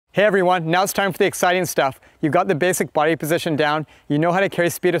Hey everyone, now it's time for the exciting stuff. You've got the basic body position down, you know how to carry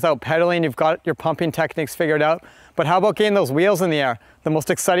speed without pedaling, you've got your pumping techniques figured out, but how about getting those wheels in the air? The most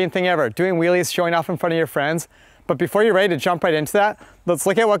exciting thing ever, doing wheelies, showing off in front of your friends. But before you're ready to jump right into that, let's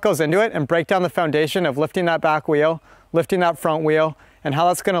look at what goes into it and break down the foundation of lifting that back wheel, lifting that front wheel, and how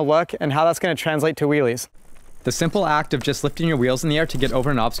that's gonna look and how that's gonna translate to wheelies. The simple act of just lifting your wheels in the air to get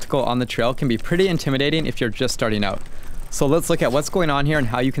over an obstacle on the trail can be pretty intimidating if you're just starting out. So let's look at what's going on here and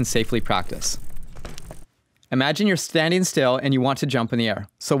how you can safely practice. Imagine you're standing still and you want to jump in the air.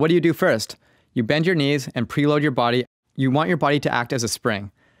 So what do you do first? You bend your knees and preload your body. You want your body to act as a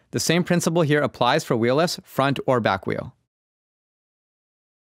spring. The same principle here applies for wheelless, front or back wheel.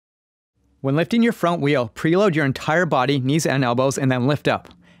 When lifting your front wheel, preload your entire body, knees and elbows, and then lift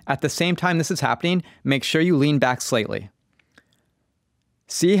up. At the same time this is happening, make sure you lean back slightly.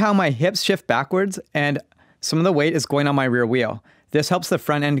 See how my hips shift backwards and some of the weight is going on my rear wheel. This helps the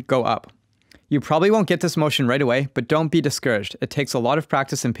front end go up. You probably won't get this motion right away, but don't be discouraged. It takes a lot of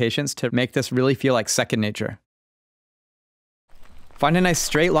practice and patience to make this really feel like second nature. Find a nice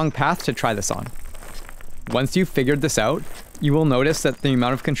straight long path to try this on. Once you've figured this out, you will notice that the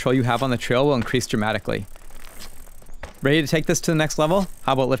amount of control you have on the trail will increase dramatically. Ready to take this to the next level?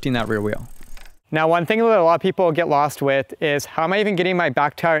 How about lifting that rear wheel? Now, one thing that a lot of people get lost with is, how am I even getting my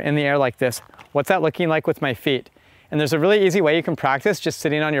back tire in the air like this? What's that looking like with my feet? And there's a really easy way you can practice just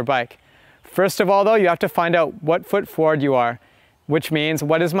sitting on your bike. First of all though, you have to find out what foot forward you are, which means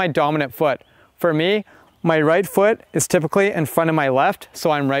what is my dominant foot? For me, my right foot is typically in front of my left,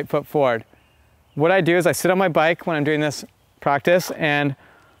 so I'm right foot forward. What I do is I sit on my bike when I'm doing this practice and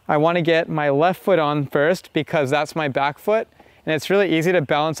I want to get my left foot on first because that's my back foot. And it's really easy to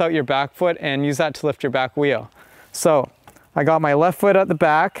balance out your back foot and use that to lift your back wheel. So I got my left foot at the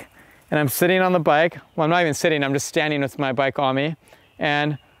back and I'm sitting on the bike. Well, I'm not even sitting, I'm just standing with my bike on me.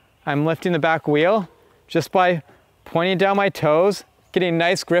 And I'm lifting the back wheel just by pointing down my toes, getting a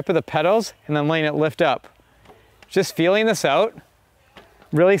nice grip of the pedals, and then letting it lift up. Just feeling this out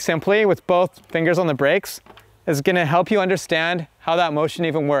really simply with both fingers on the brakes is gonna help you understand how that motion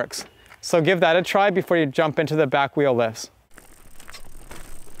even works. So give that a try before you jump into the back wheel lifts.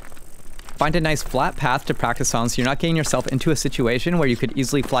 Find a nice flat path to practice on so you're not getting yourself into a situation where you could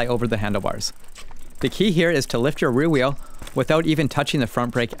easily fly over the handlebars. The key here is to lift your rear wheel without even touching the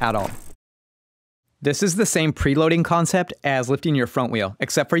front brake at all. This is the same preloading concept as lifting your front wheel,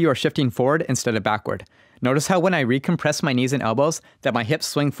 except for you are shifting forward instead of backward. Notice how when I recompress my knees and elbows that my hips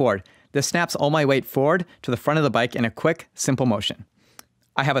swing forward. This snaps all my weight forward to the front of the bike in a quick, simple motion.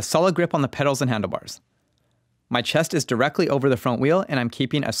 I have a solid grip on the pedals and handlebars. My chest is directly over the front wheel and I'm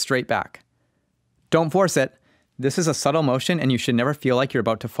keeping a straight back. Don't force it. This is a subtle motion and you should never feel like you're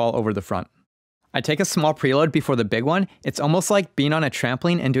about to fall over the front. I take a small preload before the big one. It's almost like being on a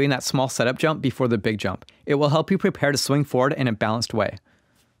trampoline and doing that small setup jump before the big jump. It will help you prepare to swing forward in a balanced way.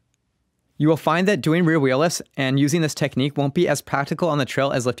 You will find that doing rear wheel lifts and using this technique won't be as practical on the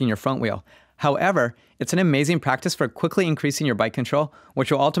trail as lifting your front wheel. However, it's an amazing practice for quickly increasing your bike control,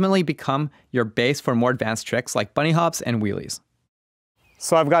 which will ultimately become your base for more advanced tricks like bunny hops and wheelies.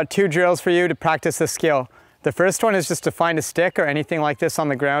 So I've got two drills for you to practice this skill. The first one is just to find a stick or anything like this on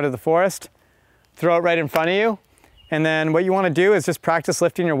the ground of the forest, throw it right in front of you, and then what you want to do is just practice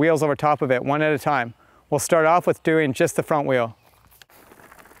lifting your wheels over top of it one at a time. We'll start off with doing just the front wheel.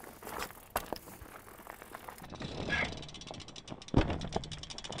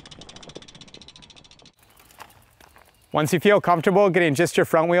 Once you feel comfortable getting just your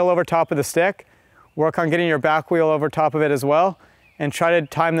front wheel over top of the stick, work on getting your back wheel over top of it as well, and try to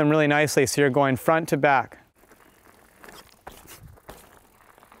time them really nicely so you're going front to back.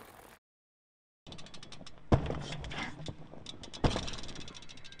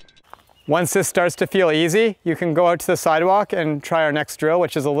 Once this starts to feel easy, you can go out to the sidewalk and try our next drill,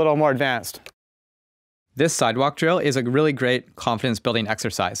 which is a little more advanced. This sidewalk drill is a really great confidence building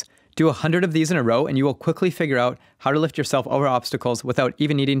exercise. Do 100 of these in a row and you will quickly figure out how to lift yourself over obstacles without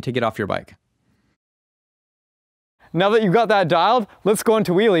even needing to get off your bike. Now that you've got that dialed, let's go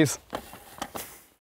into wheelies.